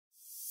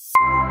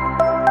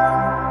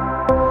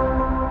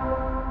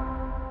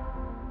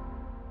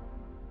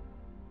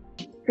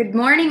Good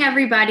morning,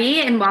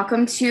 everybody, and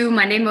welcome to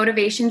Monday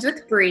Motivations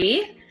with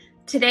Bree.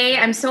 Today,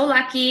 I'm so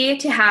lucky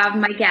to have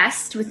my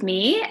guest with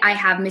me. I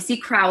have Missy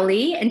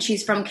Crowley, and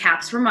she's from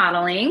CAPS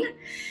Remodeling.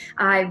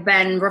 I've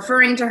been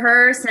referring to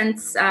her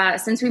since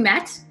we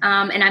met,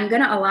 and I'm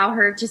going to allow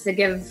her just to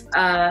give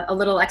a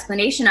little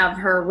explanation of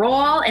her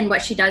role and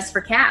what she does for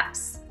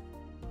CAPS.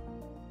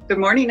 Good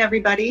morning,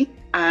 everybody.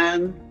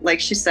 Like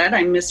she said,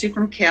 I'm Missy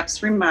from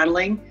CAPS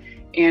Remodeling,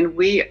 and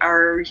we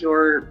are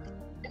your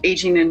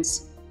aging in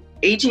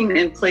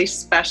place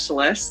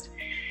specialist.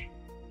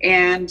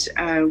 And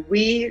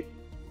we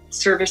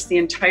service the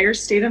entire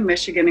state of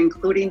Michigan,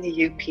 including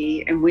the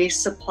UP, and we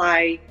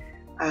supply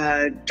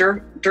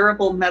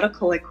durable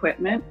medical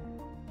equipment,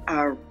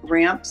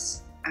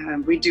 ramps.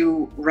 We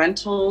do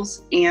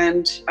rentals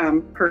and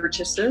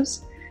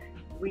purchases.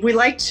 We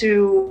like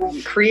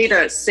to create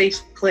a safe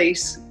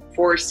place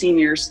for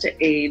seniors to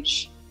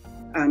age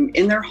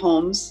in their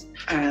homes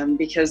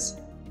because,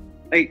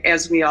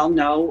 as we all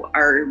know,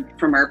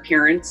 from our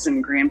parents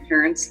and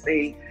grandparents,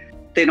 they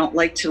don't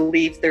like to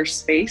leave their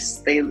space.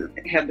 They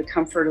have the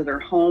comfort of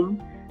their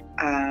home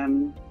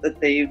that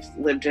they've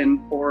lived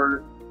in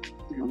for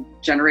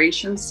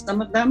generations,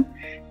 some of them.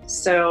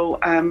 So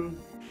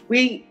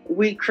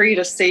we create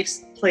a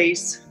safe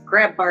place,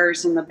 grab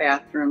bars in the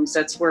bathrooms.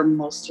 That's where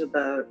most of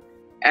the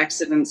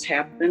accidents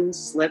happen,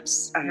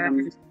 slips,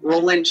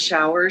 roll-in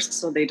showers,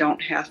 so they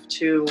don't have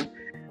to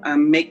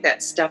make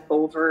that step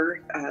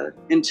over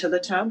into the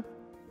tub.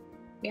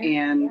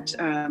 And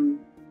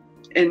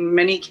in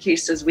many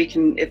cases, we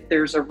can, if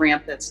there's a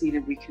ramp that's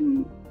needed, we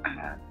can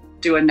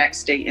do a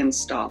next day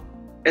install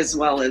as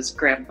well as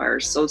grab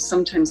bars. So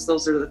sometimes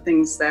those are the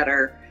things that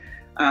are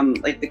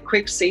like the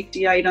quick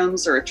safety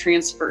items, or a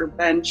transfer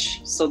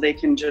bench, so they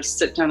can just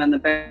sit down on the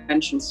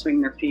bench and swing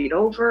their feet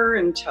over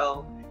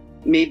until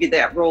maybe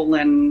that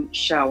roll-in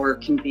shower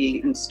can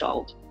be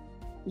installed.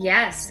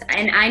 Yes,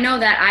 and I know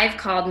that I've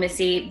called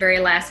Missy very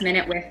last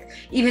minute with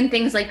even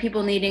things like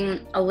people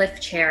needing a lift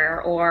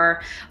chair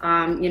or,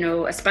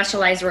 a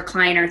specialized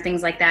recliner,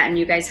 things like that. And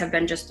you guys have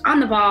been just on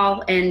the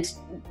ball and,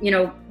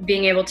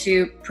 being able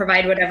to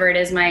provide whatever it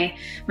is my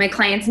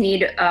clients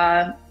need,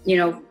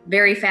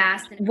 very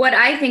fast. What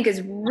I think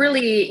is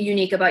really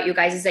unique about you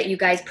guys is that you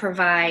guys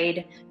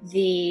provide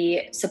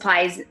the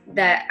supplies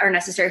that are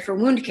necessary for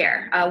wound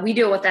care. We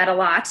deal with that a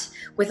lot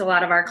with a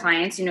lot of our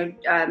clients,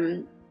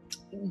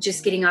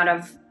 just getting out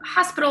of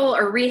hospital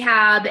or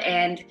rehab,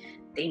 and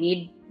they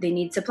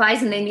need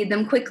supplies and they need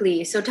them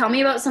quickly. So tell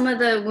me about some of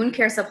the wound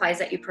care supplies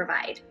that you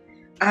provide.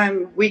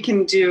 We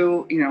can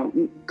do,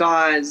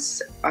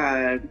 gauze,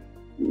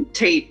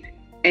 tape,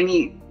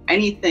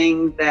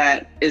 anything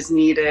that is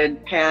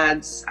needed,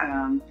 pads,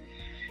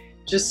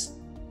 just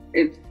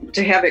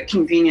to have it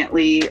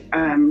conveniently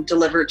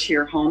delivered to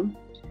your home.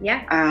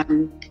 Yeah.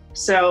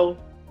 So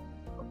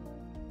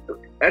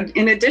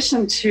in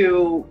addition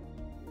to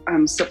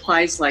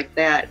supplies like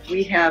that,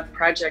 we have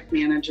project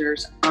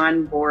managers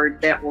on board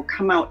that will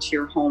come out to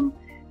your home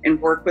and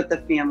work with the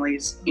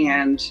families,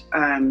 and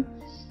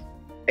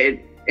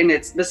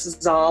this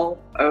is all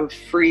a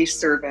free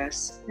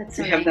service. That's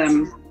so to have nice.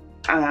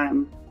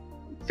 them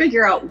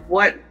figure out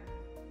what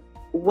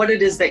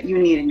it is that you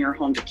need in your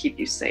home to keep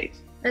you safe.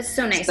 That's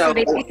so nice. So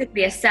they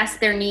basically assess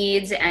their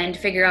needs and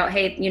figure out,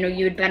 hey,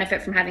 you would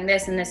benefit from having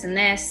this and this and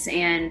this,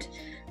 and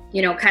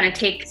kind of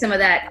take some of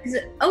that. 'Cause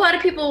a lot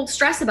of people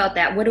stress about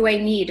that. What do I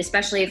need?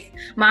 Especially if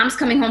mom's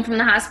coming home from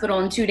the hospital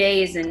in 2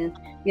 days and,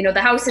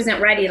 the house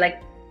isn't ready.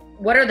 Like,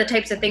 what are the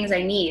types of things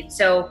I need?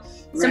 So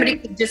somebody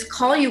could just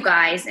call you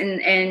guys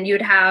and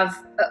you'd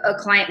have a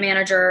client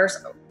manager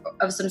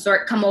of some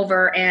sort come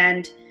over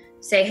and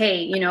say,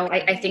 hey,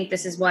 I think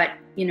this is what,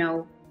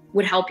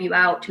 would help you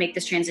out to make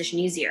this transition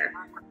easier.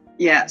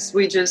 Yes,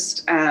 we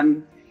just,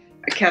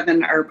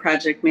 Kevin, our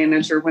project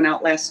manager, went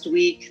out last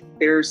week.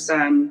 There's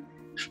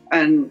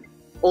an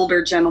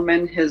older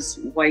gentleman, his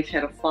wife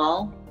had a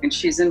fall, and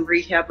she's in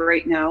rehab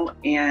right now,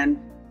 and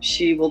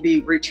she will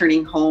be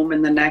returning home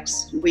in the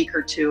next week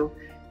or two.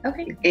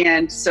 Okay.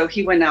 And so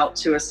he went out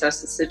to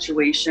assess the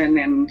situation,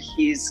 and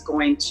he's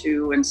going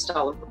to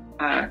install,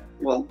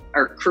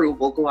 our crew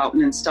will go out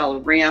and install a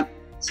ramp,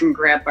 some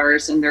grab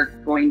bars, and they're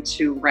going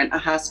to rent a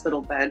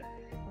hospital bed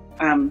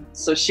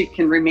so she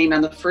can remain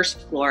on the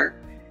first floor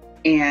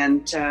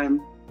and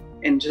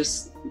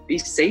just be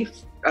safe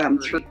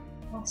through.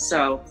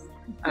 So,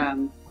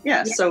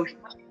 so.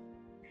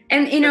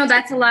 And,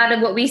 that's a lot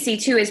of what we see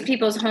too, is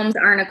people's homes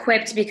aren't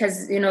equipped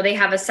because, they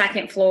have a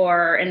second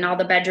floor and all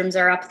the bedrooms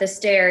are up the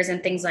stairs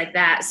and things like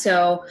that.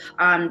 So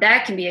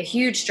that can be a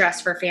huge stress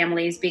for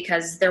families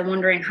because they're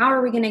wondering, how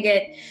are we going to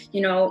get,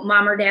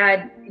 mom or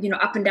dad,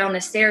 up and down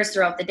the stairs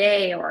throughout the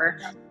day, or,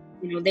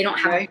 they don't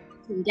have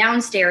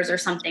downstairs or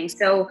something.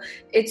 So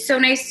it's so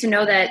nice to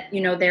know that,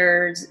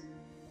 there's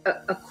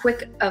a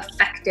quick,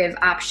 effective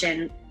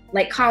option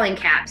like calling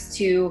CAPS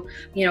to,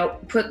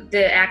 put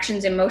the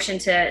actions in motion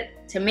to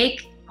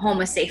make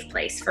home a safe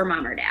place for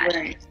mom or dad.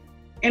 Right.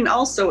 And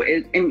also,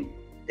 and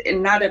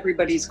not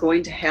everybody's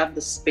going to have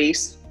the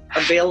space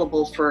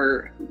available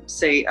for,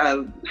 say,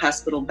 a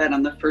hospital bed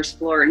on the first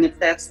floor. And if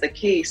that's the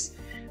case,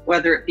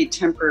 whether it be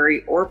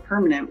temporary or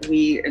permanent,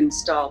 we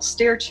install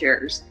stair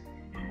chairs.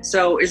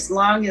 So as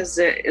long as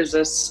it is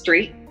a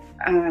straight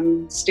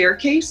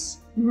staircase,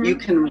 you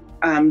can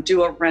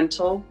do a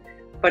rental.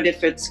 But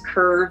if it's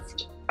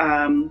curved,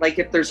 like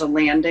if there's a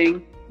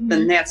landing,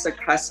 then that's a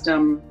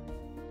custom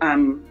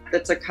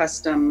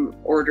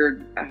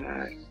ordered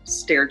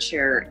stair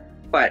chair,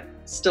 but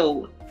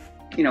still,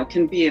 you know,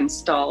 can be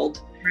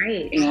installed.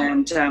 Right.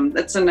 And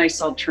that's a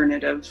nice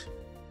alternative.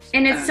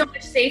 And it's so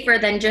much safer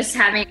than just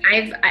having,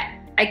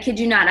 I kid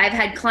you not, I've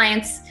had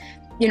clients,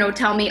 you know,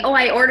 tell me, oh,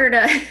 I ordered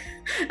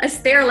a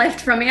stair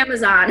lift from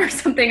Amazon or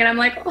something. And I'm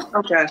like,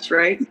 oh gosh,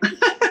 right?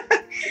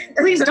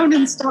 Please don't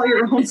install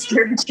your own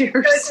stair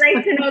chairs. So it's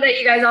nice to know that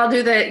you guys all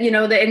do the, you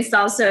know, the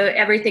install so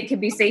everything can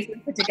be safely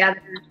put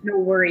together. No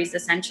worries,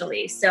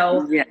 essentially.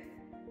 So, yeah.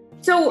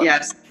 So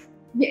yes.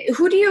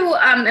 Who do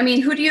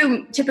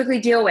you typically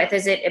deal with?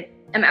 Is it,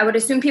 I would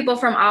assume people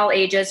from all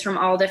ages, from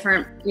all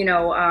different,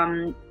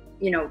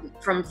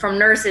 from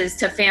nurses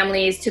to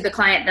families to the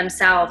client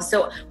themselves.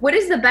 So what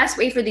is the best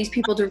way for these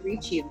people to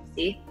reach you,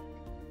 Missy?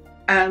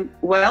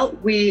 Well,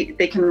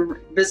 they can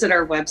visit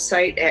our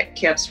website at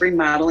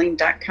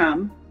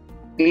capsremodeling.com,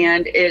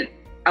 and it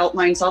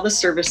outlines all the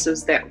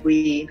services that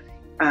we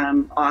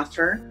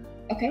offer.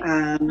 Okay.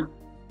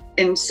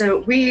 And so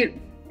we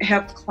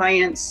have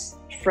clients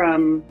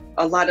from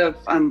a lot of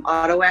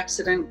auto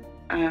accident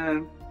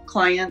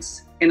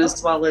clients, and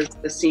as well as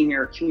the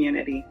senior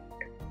community.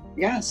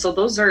 Yeah, so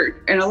those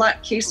are, and a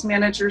lot case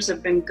managers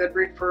have been good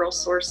referral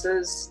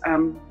sources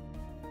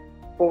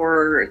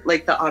for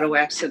like the auto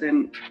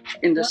accident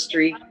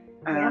industry.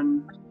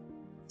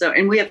 So,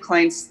 and we have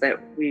clients that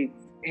we've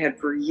had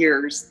for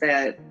years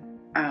that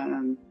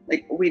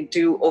like we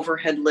do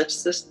overhead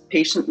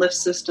patient lift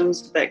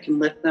systems that can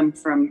lift them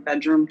from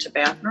bedroom to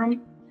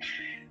bathroom.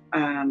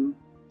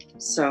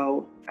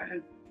 So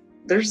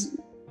there's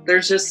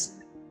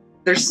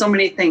so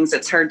many things.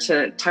 It's hard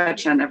to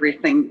touch on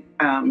everything.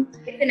 But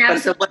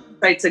the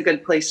website's a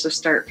good place to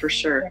start for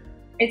sure.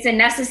 It's a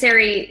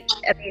necessary,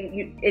 I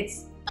mean,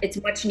 it's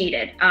much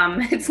needed.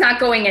 It's not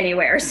going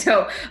anywhere.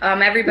 So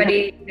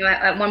everybody, you know,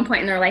 at one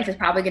point in their life is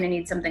probably going to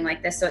need something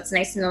like this. So it's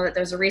nice to know that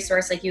there's a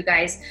resource like you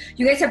guys.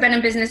 You guys have been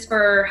in business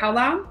for how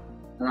long?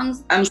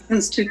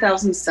 Since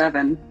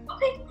 2007.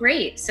 Okay,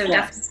 great. So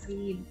yes.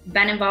 Definitely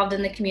been involved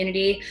in the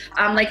community.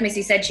 Like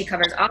Missy said, she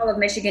covers all of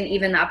Michigan,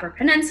 even the Upper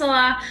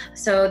Peninsula.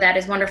 So that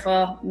is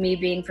wonderful. Me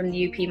being from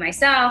the UP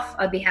myself,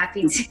 I'd be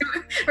happy to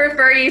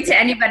refer you to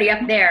anybody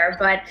up there.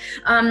 But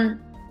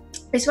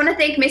I just want to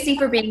thank Missy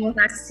for being with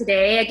us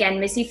today. Again,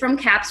 Missy from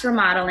CAPS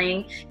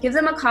Remodeling. Give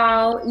them a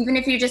call, even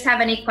if you just have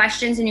any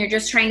questions and you're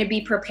just trying to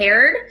be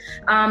prepared.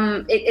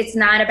 It's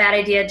not a bad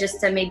idea just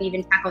to maybe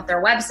even check out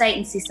their website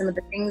and see some of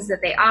the things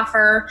that they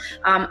offer.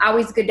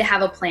 Always good to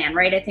have a plan,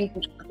 right? I think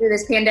through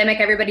this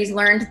pandemic, everybody's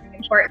learned the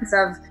importance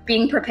of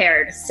being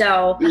prepared.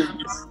 So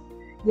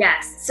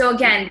yes. So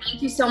again,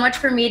 thank you so much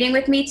for meeting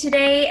with me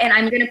today. And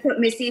I'm going to put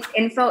Missy's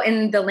info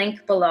in the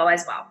link below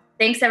as well.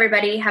 Thanks,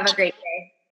 everybody. Have a great day.